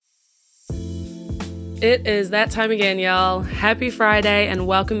It is that time again, y'all. Happy Friday and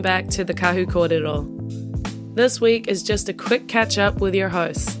welcome back to the Kahu Kōrero. This week is just a quick catch up with your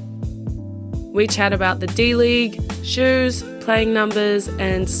hosts. We chat about the D-League, shoes, playing numbers,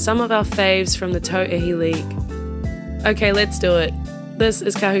 and some of our faves from the Tauihi League. Okay, let's do it. This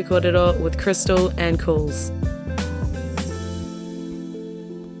is Kahu Kōrero with Krystal and Cools.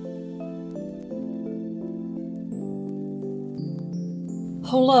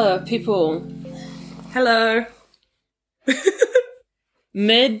 Hello, people. Hello.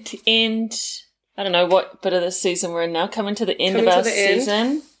 Mid-end, I don't know what bit of the season we're in now, coming to the end of our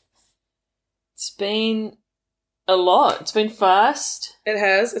season. It's been a lot. It's been fast. It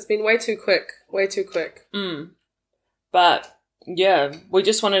has. It's been way too quick. But, yeah, we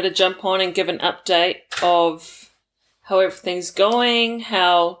just wanted to jump on and give an update of how everything's going,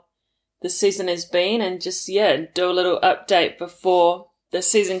 how the season has been, and just, do a little update before the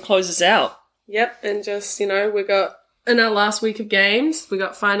season closes out. Yep, and just, we got in our last week of games, we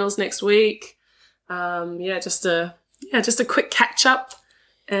got finals next week. Just a quick catch up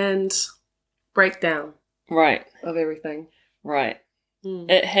and breakdown. Right. Of everything. Right.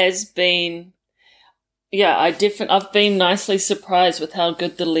 It has been, I've been nicely surprised with how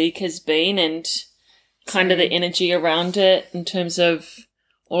good the league has been and kind of the energy around it in terms of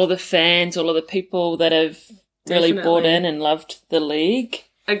all of the fans, all of the people that have really bought in and loved the league.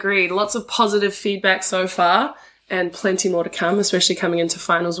 Agreed. Lots of positive feedback so far and plenty more to come, especially coming into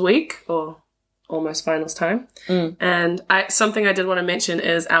finals week or almost finals time. And something I did want to mention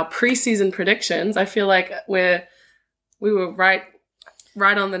is our preseason predictions. I feel like we were right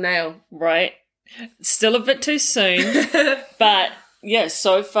on the nail. Right. Still a bit too soon, but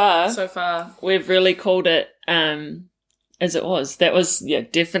so far we've really called it as it was. That was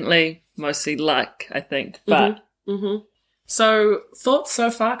definitely mostly luck, I think. But So, thoughts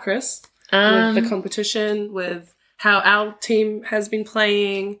so far, Chris, with the competition, with how our team has been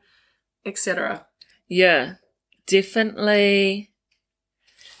playing, etc. Yeah, definitely.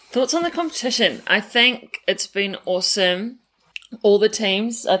 Thoughts on the competition? I think it's been awesome. All the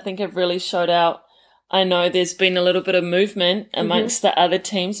teams, I think, have really showed out. I know there's been a little bit of movement amongst the other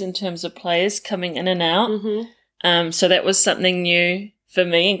teams in terms of players coming in and out. So that was something new for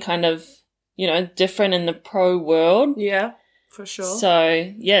me and kind of, different in the pro world. Yeah, for sure.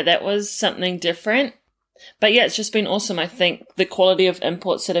 So, that was something different. But, it's just been awesome. I think the quality of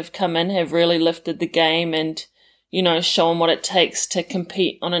imports that have come in have really lifted the game and, shown what it takes to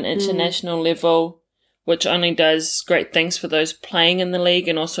compete on an international level, which only does great things for those playing in the league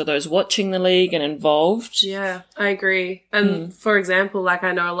and also those watching the league and involved. Yeah, I agree. And for example,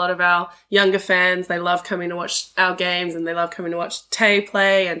 I know a lot of our younger fans, they love coming to watch our games and they love coming to watch Tay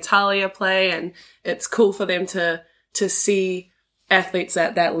play and Talia play, and it's cool for them to see athletes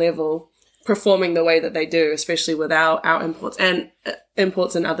at that level performing the way that they do, especially with our imports and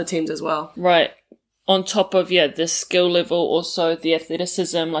imports in other teams as well. Right. On top of, the skill level, also the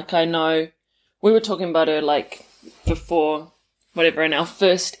athleticism. I know we were talking about her, before, whatever, in our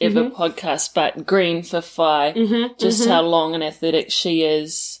first ever podcast, but Green for Phi, just how long and athletic she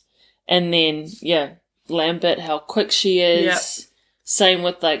is. And then, Lambert, how quick she is. Yep. Same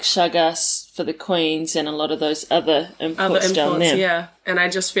with, Shagas for the Queens and a lot of those other imports down there. Yeah, and I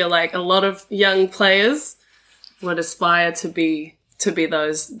just feel like a lot of young players would aspire to be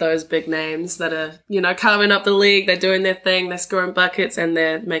those big names that are, carving up the league, they're doing their thing, they're scoring buckets and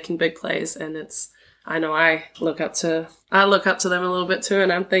they're making big plays. And I know I look up to them a little bit too,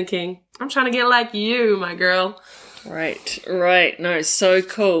 and I'm thinking, I'm trying to get like you, my girl. Right. No, so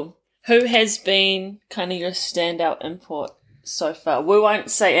cool. Who has been kind of your standout import so far? We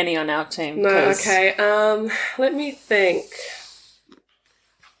won't say any on our team. No, okay. Let me think.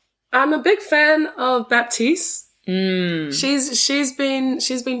 I'm a big fan of Baptiste. She's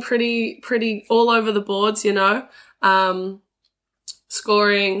been pretty all over the boards,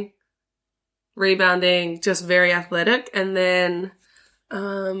 scoring, rebounding, just very athletic. And then,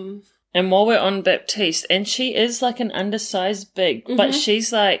 and while we're on Baptiste, and she is an undersized big, but she's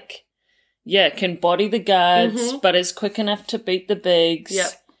can body the guards, but is quick enough to beat the bigs.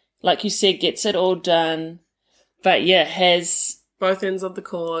 Yep. Like you said, gets it all done, but has both ends of the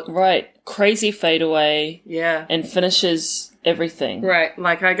court. Right. Crazy fadeaway. Yeah. And finishes everything. Right.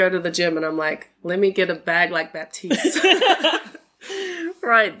 I go to the gym and I'm like, let me get a bag like Baptiste.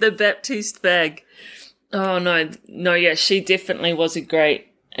 Right. The Baptiste bag. Oh, no. Yeah. She definitely was a great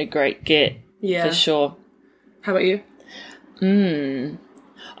get. Yeah. For sure. How about you?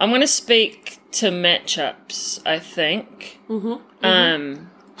 I'm going to speak to matchups, I think.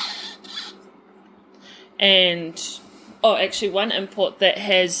 And actually one import that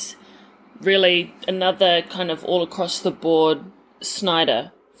has really another kind of all across the board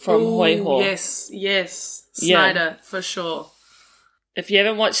Snyder from Hoiho. Yes. Snyder, for sure. If you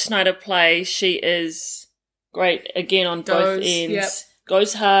haven't watched Snyder play, she is great again on both ends. Yep.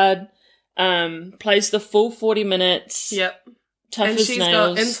 Goes hard, plays the full 40 minutes. Yep. Tough and as she's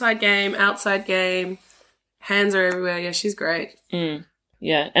nails. got inside game, outside game, hands are everywhere. Yeah, she's great.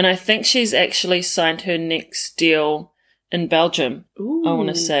 Yeah, and I think she's actually signed her next deal in Belgium, Ooh. I want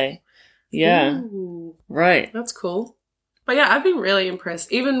to say. Yeah. Ooh. Right. That's cool. But yeah, I've been really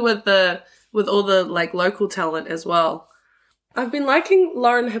impressed, even with all the like local talent as well. I've been liking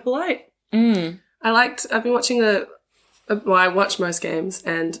Lauren Hippolyte. I've been watching I watch most games,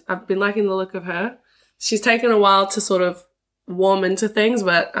 and I've been liking the look of her. She's taken a while to sort of warm into things,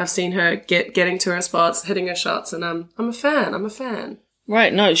 but I've seen her getting to her spots, hitting her shots, and I'm a fan.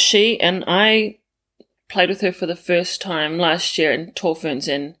 Right, no, I played with her for the first time last year in Torferns,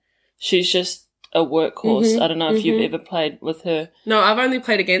 and she's just a workhorse. I don't know if you've ever played with her. No, I've only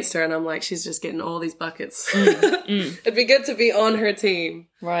played against her, and I'm like, she's just getting all these buckets. It'd be good to be on her team.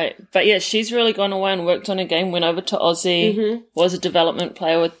 Right. But yeah, she's really gone away and worked on her game, went over to Aussie, was a development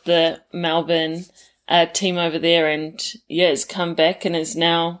player with the Melbourne team over there, and yeah, has come back and is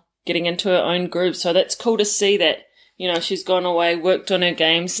now getting into her own groove. So that's cool to see that, you know, she's gone away, worked on her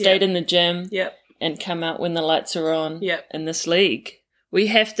game, stayed in the gym, and come out when the lights are on in this league. We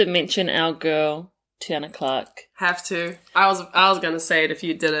have to mention our girl, Tiana Clark. Have to. I was going to say it if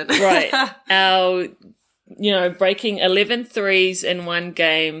you didn't. Right. Our, breaking 11 threes in one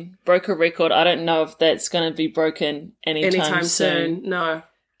game, broke a record. I don't know if that's going to be broken anytime soon. No.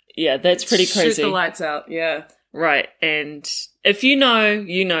 Yeah, that's pretty crazy. Shoot the lights out, yeah. Right. And if you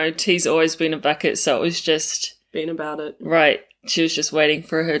know, T's always been a bucket, so it was just... Been about it. Right. She was just waiting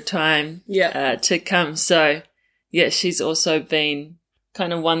for her time to come. So, yeah, she's also been...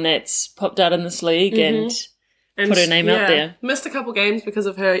 kind of one that's popped out in this league and put her name out there. Missed a couple games because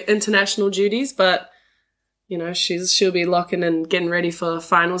of her international duties, but, she'll be locking and getting ready for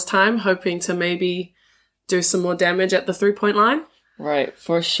finals time, hoping to maybe do some more damage at the 3-point line. Right,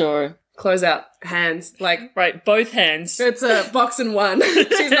 for sure. Close out, hands. Right, both hands. It's a box and one.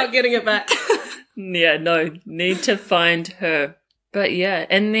 She's not getting it back. Yeah, no, need to find her. But yeah,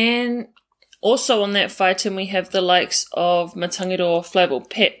 and then... also on that fight team, we have the likes of Matangiroa Flavel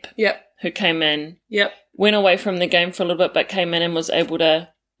Pep, who came in, went away from the game for a little bit, but came in and was able to,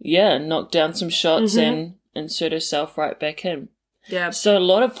 knock down some shots and insert herself right back in. Yeah. So a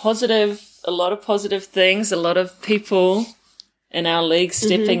lot of positive things, a lot of people in our league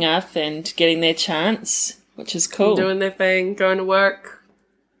stepping up and getting their chance, which is cool. Doing their thing, going to work.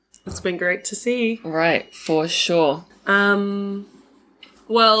 It's been great to see. Right, for sure.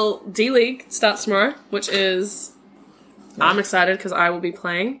 Well, D-League starts tomorrow, which is... I'm excited because I will be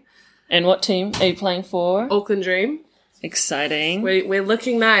playing. And what team are you playing for? Auckland Dream. Exciting. We're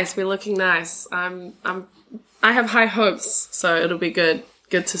looking nice. I have high hopes, so it'll be good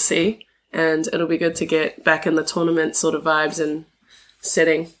to see. And it'll be good to get back in the tournament sort of vibes and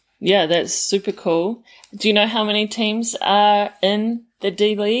setting. Yeah, that's super cool. Do you know how many teams are in the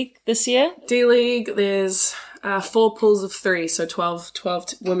D-League this year? D-League, there's... 4 pools of 3, so 12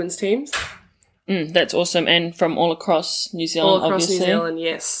 women's teams. That's awesome. And from all across New Zealand, obviously. New Zealand,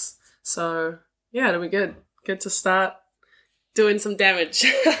 yes. So, yeah, it'll be good. Good to start doing some damage.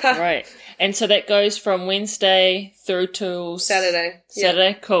 Right. And so that goes from Wednesday through to... Saturday.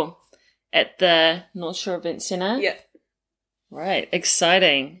 Saturday, cool. At the North Shore Event Centre? Yeah. Right,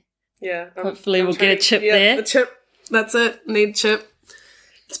 exciting. Yeah. Hopefully we'll get a chip there. The chip. That's it. Need chip.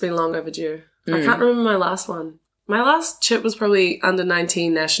 It's been long overdue. I can't remember my last one. My last chip was probably under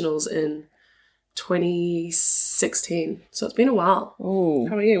 19 nationals in 2016. So it's been a while. Ooh.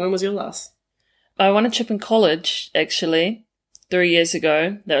 How about you? When was your last? I won a chip in college, actually, 3 years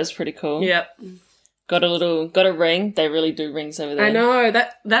ago. That was pretty cool. Yep. Got a ring. They really do rings over there. I know.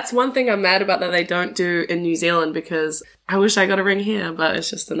 That's one thing I'm mad about that they don't do in New Zealand, because I wish I got a ring here, but it's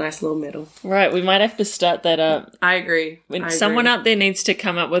just a nice little medal. Right. We might have to start that up. I agree. Someone out there needs to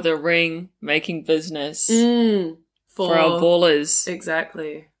come up with a ring making business for our ballers.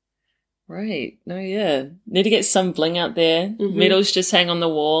 Exactly. Right. No, yeah. Need to get some bling out there. Medals just hang on the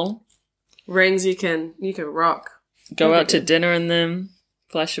wall. Rings you can rock. Go out to dinner in them.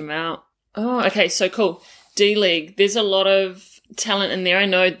 Flash them out. Oh, okay, so cool. D-League, there's a lot of talent in there. I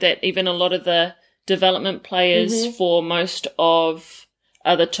know that even a lot of the development players for most of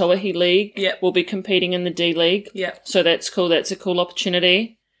the Tauihi League will be competing in the D-League. Yep. So that's cool. That's a cool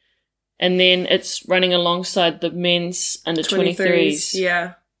opportunity. And then it's running alongside the men's under 23s.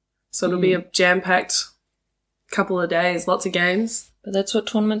 Yeah. So it'll be a jam-packed couple of days, lots of games. But that's what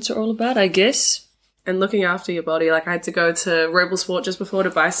tournaments are all about, I guess. And looking after your body. Like, I had to go to Rebel Sport just before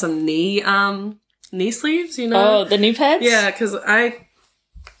to buy some knee sleeves, you know? Oh, the knee pads? Yeah, because I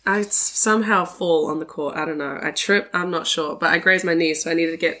somehow fall on the court. I don't know. I trip. I'm not sure. But I grazed my knee, so I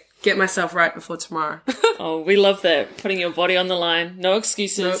needed to get myself right before tomorrow. Oh, we love that. Putting your body on the line. No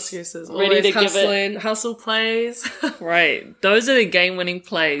excuses. No excuses. Ready Always to hustling, give it. hustle plays. Right. Those are the game-winning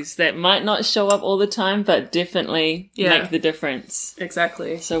plays that might not show up all the time, but definitely make the difference.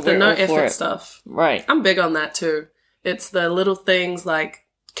 Exactly. So the we're no all for effort it. stuff. Right. I'm big on that too. It's the little things like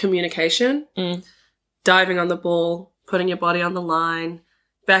communication, diving on the ball, putting your body on the line,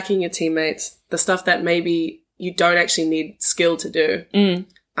 backing your teammates, the stuff that maybe you don't actually need skill to do.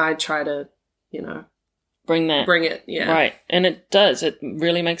 I try to, bring it. Yeah. Right. And it does. It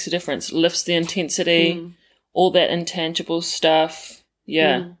really makes a difference. Lifts the intensity, all that intangible stuff.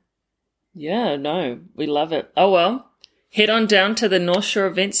 Yeah. Yeah, no, we love it. Oh, well, head on down to the North Shore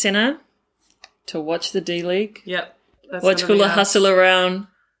Event Centre to watch the D-League. Yep. Watch Cooler hustle around.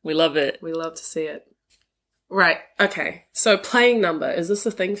 We love it. We love to see it. Right. Okay. So playing number, is this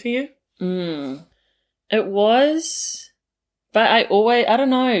a thing for you? It was, but I don't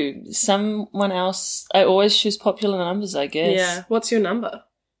know, someone else, I always choose popular numbers, I guess. Yeah. What's your number?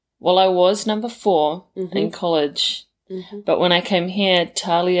 Well, I was number 4 in college, but when I came here,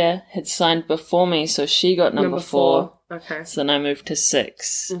 Talia had signed before me, so she got number 4. Okay. So then I moved to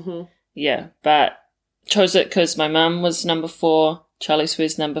 6. Yeah, but chose it because my mum was number 4, Charlie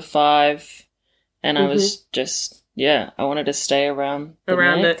Swear's number 5, and I was just, I wanted to stay around the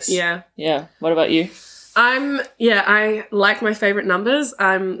mix. It, yeah. Yeah. What about you? I like my favorite numbers.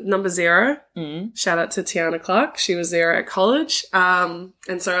 I'm number 0. Shout out to Tiana Clark. She was 0 at college. And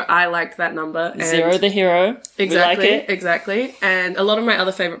so I liked that number. And 0 the hero. Exactly. We like it. Exactly. And a lot of my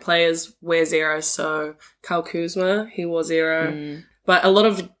other favorite players wear 0. So Kyle Kuzma, he wore 0. But a lot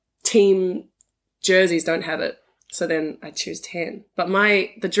of team jerseys don't have it. So then I choose 10. But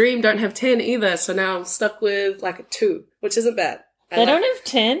the Dream don't have 10 either. So now I'm stuck with like a 2, which isn't bad. They don't have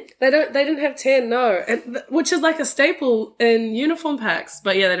 10? They didn't have 10, no. And which is like a staple in uniform packs.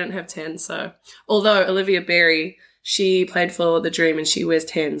 But yeah, they didn't have 10. So, although Olivia Berry, she played for the Dream and she wears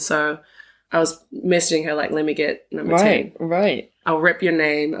 10. So I was messaging her like, let me get number 10. Right. I'll rep your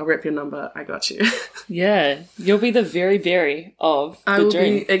name. I'll rep your number. I got you. Yeah. You'll be the very Berry of the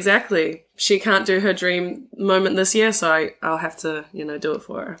Dream. Exactly. She can't do her Dream moment this year, so I'll have to, do it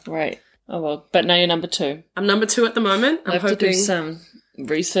for her. Right. Oh, well. But now you're number 2. I'm number 2 at the moment. I have to do some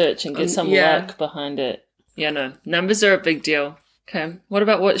research and get some luck behind it. Yeah, no. Numbers are a big deal. Okay.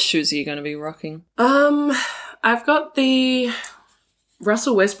 What shoes are you going to be rocking? I've got the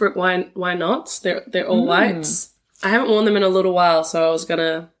Russell Westbrook Why Nots. They're all whites. I haven't worn them in a little while, so I was going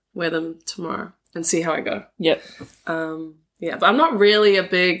to wear them tomorrow and see how I go. Yep. But I'm not really a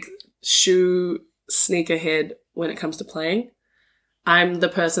big shoe sneakerhead when it comes to playing. I'm the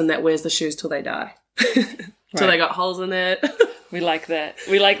person that wears the shoes till they die. Till they got holes in it. We like that.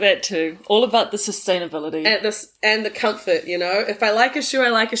 We like that too. All about the sustainability. And the comfort, If I like a shoe, I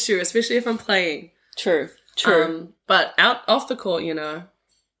like a shoe, especially if I'm playing. True. But off the court,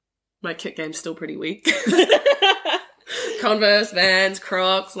 my kick game's still pretty weak. Converse, Vans,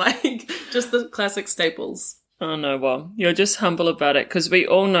 Crocs, like just the classic staples. Oh no, well, you're just humble about it because we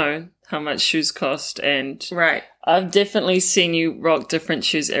all know how much shoes cost, and I've definitely seen you rock different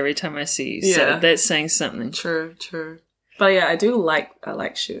shoes every time I see you. So that's saying something. True. But yeah, I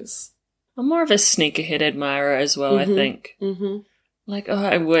like shoes. I'm more of a sneakerhead admirer as well, I think. Like, oh,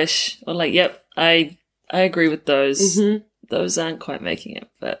 I wish. Or like, yep, I agree with those. Those aren't quite making it,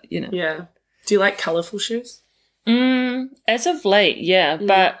 but Yeah. Do you like colourful shoes? As of late, yeah,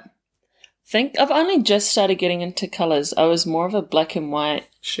 but think I've only just started getting into colours. I was more of a black and white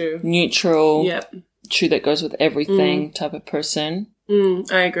shoe, neutral shoe that goes with everything type of person.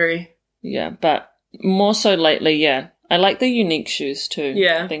 I agree. Yeah, but more so lately, yeah. I like the unique shoes too.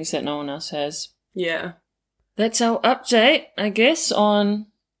 Yeah. Things that no one else has. Yeah. That's our update, I guess, on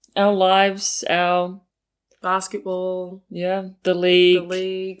our lives, our basketball. Yeah, the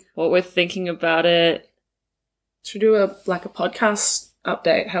league. What we're thinking about it. Should we do a podcast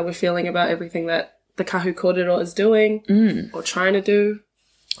update, how we're feeling about everything that the Kahu Kōrero is doing or trying to do?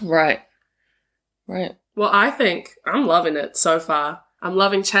 Right. Well, I think I'm loving it so far. I'm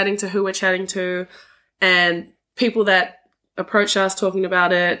loving chatting to who we're chatting to and people that approach us talking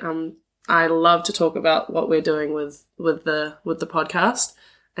about it. I love to talk about what we're doing with the podcast,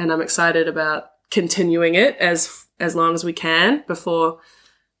 and I'm excited about continuing it as long as we can before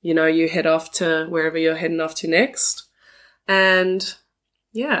you head off to wherever you're heading off to next. And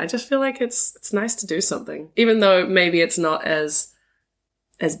yeah, I just feel like it's nice to do something, even though maybe it's not as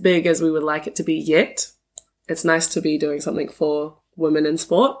as big as we would like it to be yet. It's nice to be doing something for women in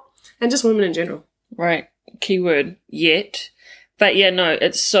sport and just women in general. Right. Keyword, yet. But yeah, no,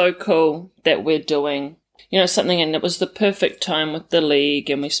 it's so cool that we're doing, something, and it was the perfect time with the league,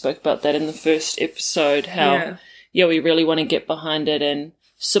 and we spoke about that in the first episode, how, we really want to get behind it and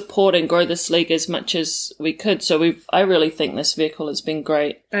support and grow this league as much as we could. So I really think this vehicle has been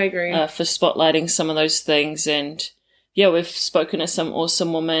great. I agree. For spotlighting some of those things. And we've spoken to some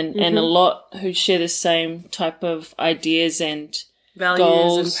awesome women and a lot who share the same type of ideas and values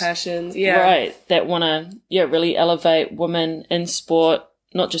goals, and passions. Right. That want to, really elevate women in sport,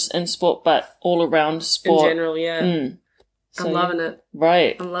 not just in sport, but all around sport. In general, So, I'm loving it.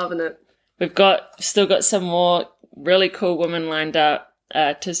 Right. I'm loving it. We've still got some more really cool women lined up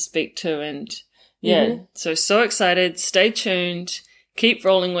to speak to, and so excited. Stay tuned. Keep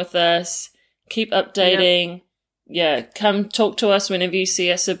rolling with us. Keep updating. Come talk to us whenever you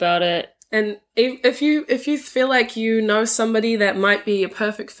see us about it. And if you feel like you know somebody that might be a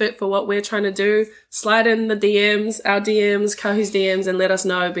perfect fit for what we're trying to do, slide in the DMs, our DMs, Kahu's DMs, and let us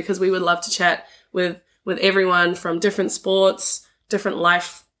know, because we would love to chat with everyone from different sports, different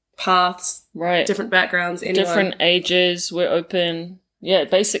life paths, right, different backgrounds, anyone. Different ages. We're open,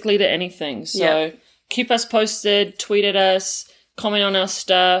 basically to anything. So keep us posted, tweet at us, comment on our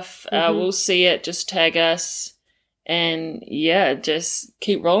stuff. We'll see it. Just tag us. And just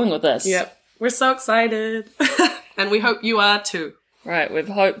keep rolling with us. Yep. We're so excited. And we hope you are too. Right. We've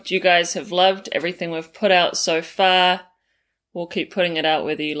hoped you guys have loved everything we've put out so far. We'll keep putting it out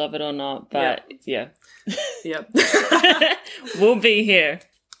whether you love it or not. But Yep. We'll be here.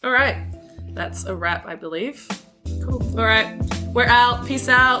 All right. That's a wrap, I believe. Cool. All right. We're out. Peace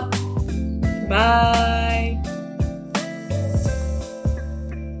out. Bye.